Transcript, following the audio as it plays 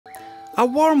A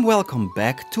warm welcome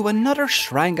back to another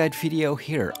Shrine Guide video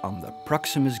here on the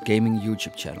Proximus Gaming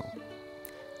YouTube channel.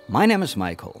 My name is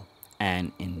Michael,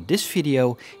 and in this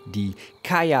video the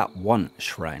Kaya Wan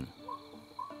Shrine.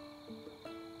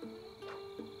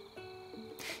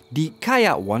 The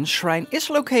Kaya Wan Shrine is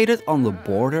located on the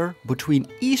border between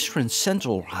eastern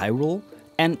Central Hyrule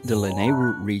and the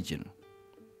Lanayru Region.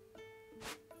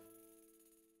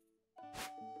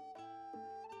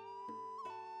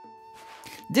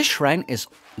 This shrine is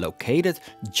located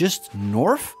just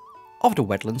north of the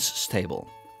Wetland Stable.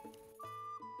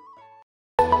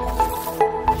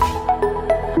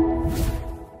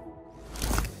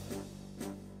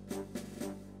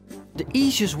 The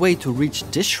easiest way to reach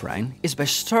this shrine is by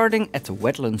starting at the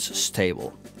Wetlands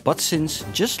Stable. But since,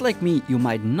 just like me, you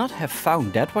might not have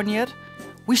found that one yet,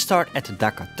 we start at the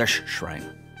Daka Tuss Shrine.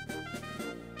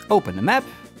 Open the map,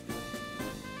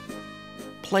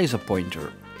 place a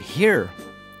pointer here,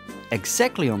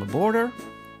 exactly on the border,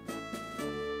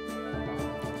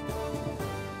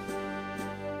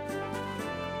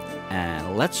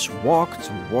 and let's walk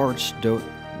towards the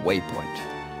waypoint.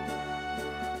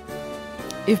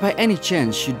 If by any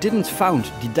chance you didn't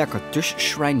found the Daka Tuss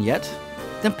Shrine yet,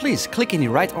 then please click in the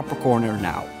right upper corner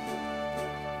now,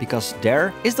 because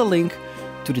there is the link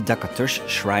to the Daka Tuss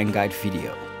Shrine Guide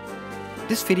video.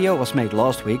 This video was made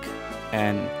last week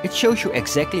and it shows you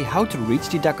exactly how to reach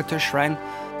the Daka Tuss Shrine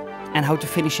and how to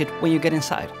finish it when you get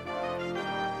inside.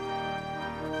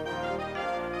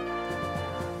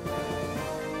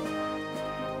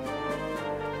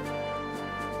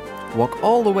 Walk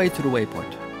all the way to the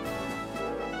waypoint.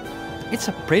 It's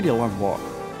a pretty long walk.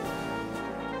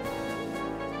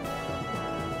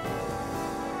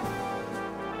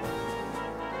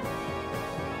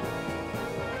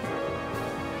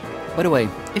 By the way,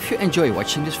 if you enjoy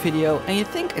watching this video and you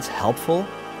think it's helpful,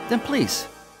 then please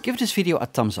give this video a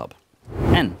thumbs up.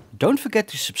 And don't forget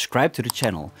to subscribe to the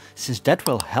channel, since that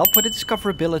will help with the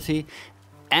discoverability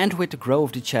and with the growth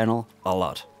of the channel a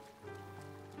lot.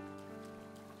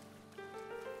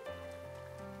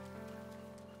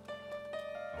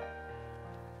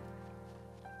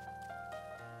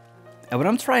 And what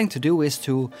I'm trying to do is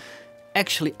to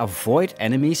actually avoid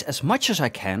enemies as much as I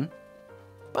can.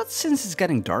 But since it's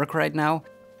getting dark right now,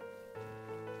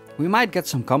 we might get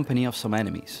some company of some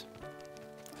enemies.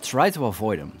 Try to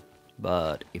avoid them,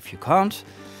 but if you can't,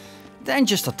 then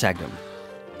just attack them.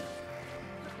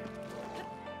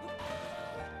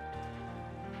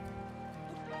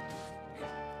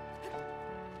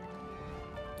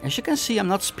 As you can see, I'm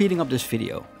not speeding up this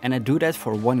video, and I do that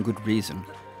for one good reason.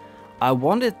 I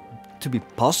want it to be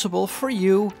possible for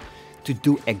you to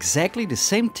do exactly the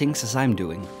same things as I'm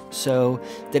doing, so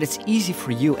that it's easy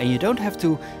for you and you don't have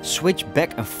to switch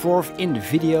back and forth in the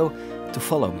video to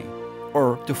follow me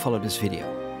or to follow this video.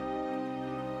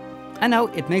 I know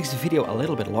it makes the video a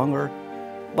little bit longer,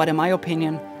 but in my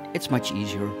opinion it's much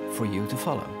easier for you to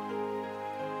follow.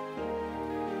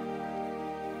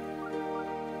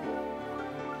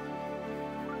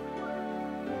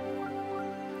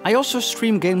 I also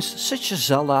stream games such as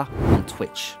Zelda on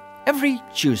Twitch every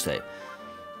Tuesday.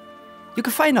 You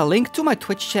can find a link to my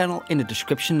Twitch channel in the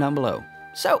description down below.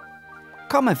 So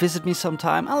come and visit me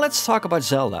sometime and let's talk about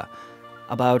Zelda.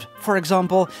 About, for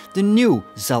example, the new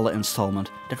Zelda installment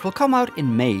that will come out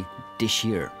in May this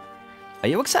year. Are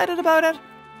you excited about it?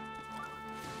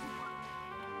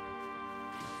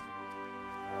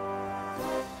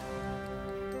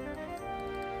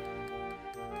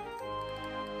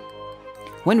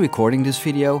 When recording this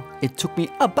video, it took me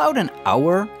about an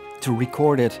hour to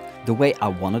record it the way I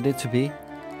wanted it to be,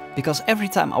 because every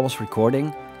time I was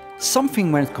recording,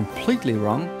 something went completely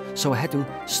wrong, so I had to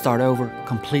start over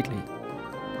completely.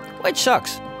 Which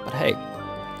sucks, but hey,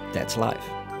 that's life.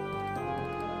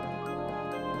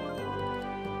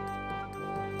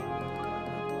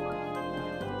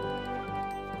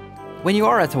 When you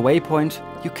are at the waypoint,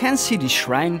 you can see the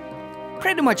shrine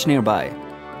pretty much nearby.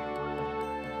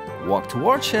 Walk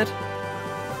towards it,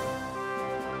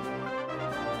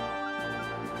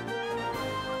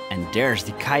 and there's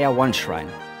the Kaya Wan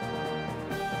Shrine.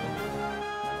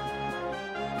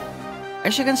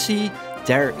 As you can see,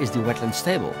 there is the Wetland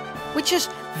Stable, which is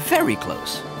very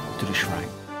close to the shrine.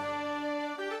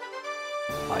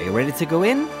 Are you ready to go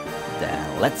in?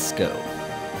 Then let's go.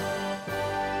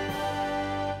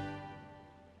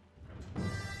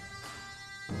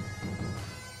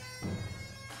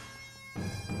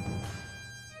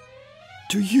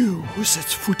 To you who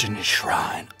sets foot in this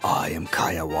shrine, I am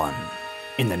Kaya Wan.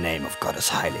 In the name of Goddess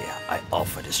Hylia, I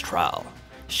offer this trowel.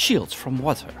 Shields from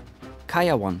water.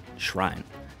 Kaya Wan Shrine.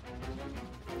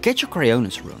 Get your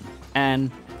Cryonis rune and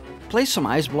place some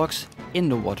ice blocks in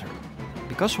the water,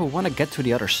 because we want to get to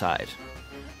the other side.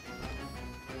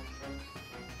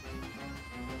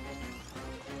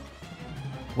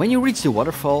 When you reach the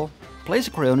waterfall, place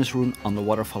a Cryonis rune on the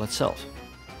waterfall itself.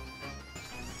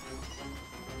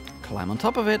 Climb on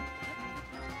top of it,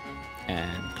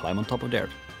 and climb on top of there.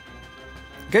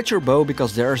 Get your bow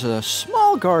because there's a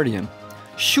small guardian.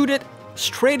 Shoot it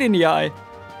straight in the eye,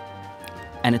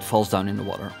 and it falls down in the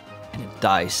water, and it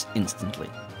dies instantly.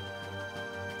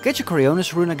 Get your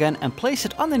Cryonis rune again and place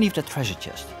it underneath that treasure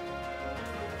chest.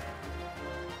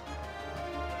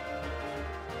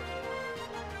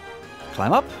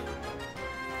 Climb up,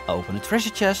 open the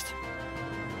treasure chest,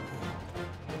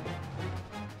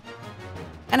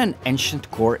 and an ancient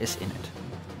core is in it.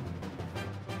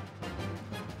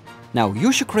 Now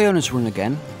use your Cryonis rune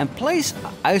again and place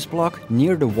an ice block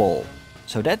near the wall,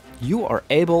 so that you are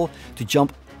able to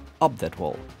jump up that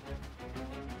wall.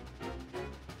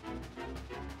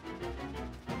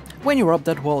 When you're up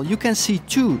that wall, you can see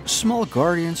two small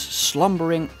guardians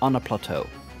slumbering on a plateau.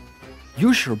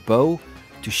 Use your bow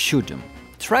to shoot them.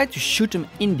 Try to shoot them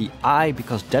in the eye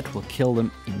because that will kill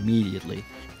them immediately.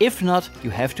 If not, you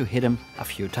have to hit them a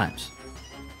few times.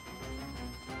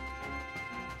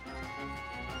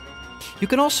 You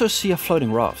can also see a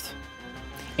floating raft.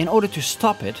 In order to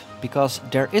stop it, because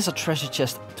there is a treasure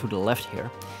chest to the left here,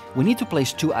 we need to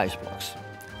place two ice blocks.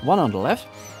 One on the left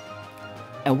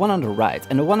and one on the right.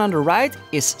 And the one on the right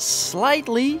is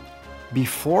slightly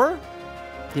before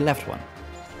the left one.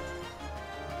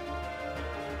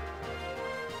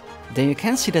 Then you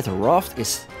can see that the raft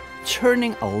is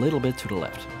turning a little bit to the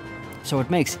left. So it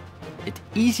makes it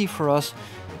easy for us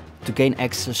to gain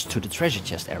access to the treasure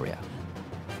chest area.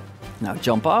 Now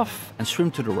jump off and swim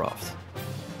to the raft.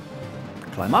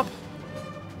 Climb up.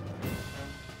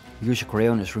 Use your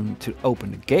Cryonis rune to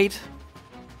open the gate.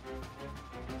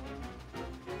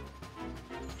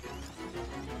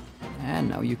 And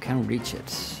now you can reach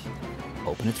it.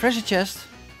 Open the treasure chest.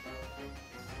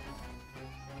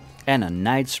 And a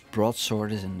knight's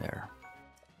broadsword is in there.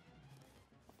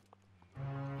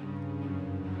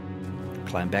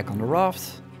 Climb back on the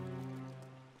raft.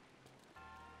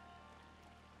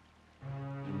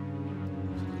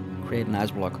 Create an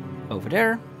ice block over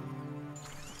there.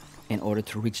 In order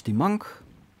to reach the monk.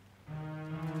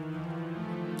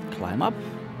 Climb up.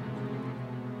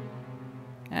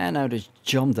 And now just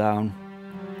jump down.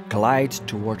 Glide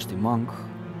towards the monk.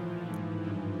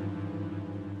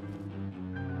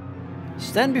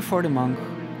 Stand before the monk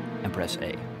and press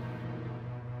A.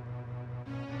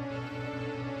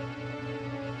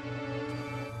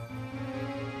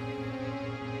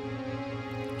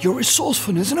 Your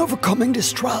resourcefulness in overcoming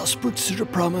these trials puts to the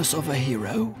promise of a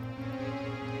hero.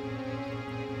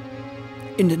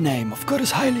 In the name of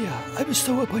Goddess Hylia, I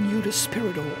bestow upon you the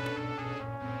Spirit Orb.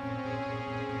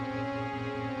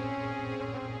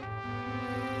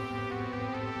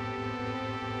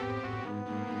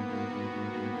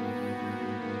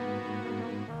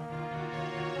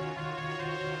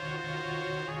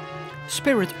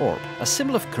 Spirit Orb, a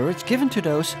symbol of courage given to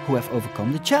those who have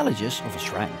overcome the challenges of a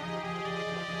shrine.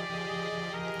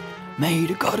 May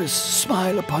the goddess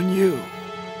smile upon you.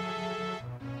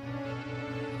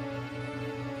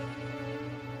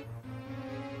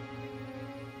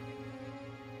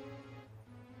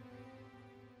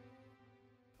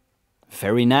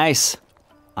 Very nice.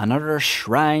 Another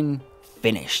shrine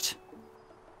finished.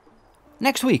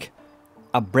 Next week,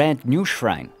 a brand new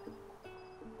shrine.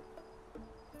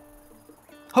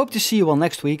 Hope to see you all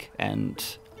next week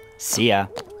and see ya.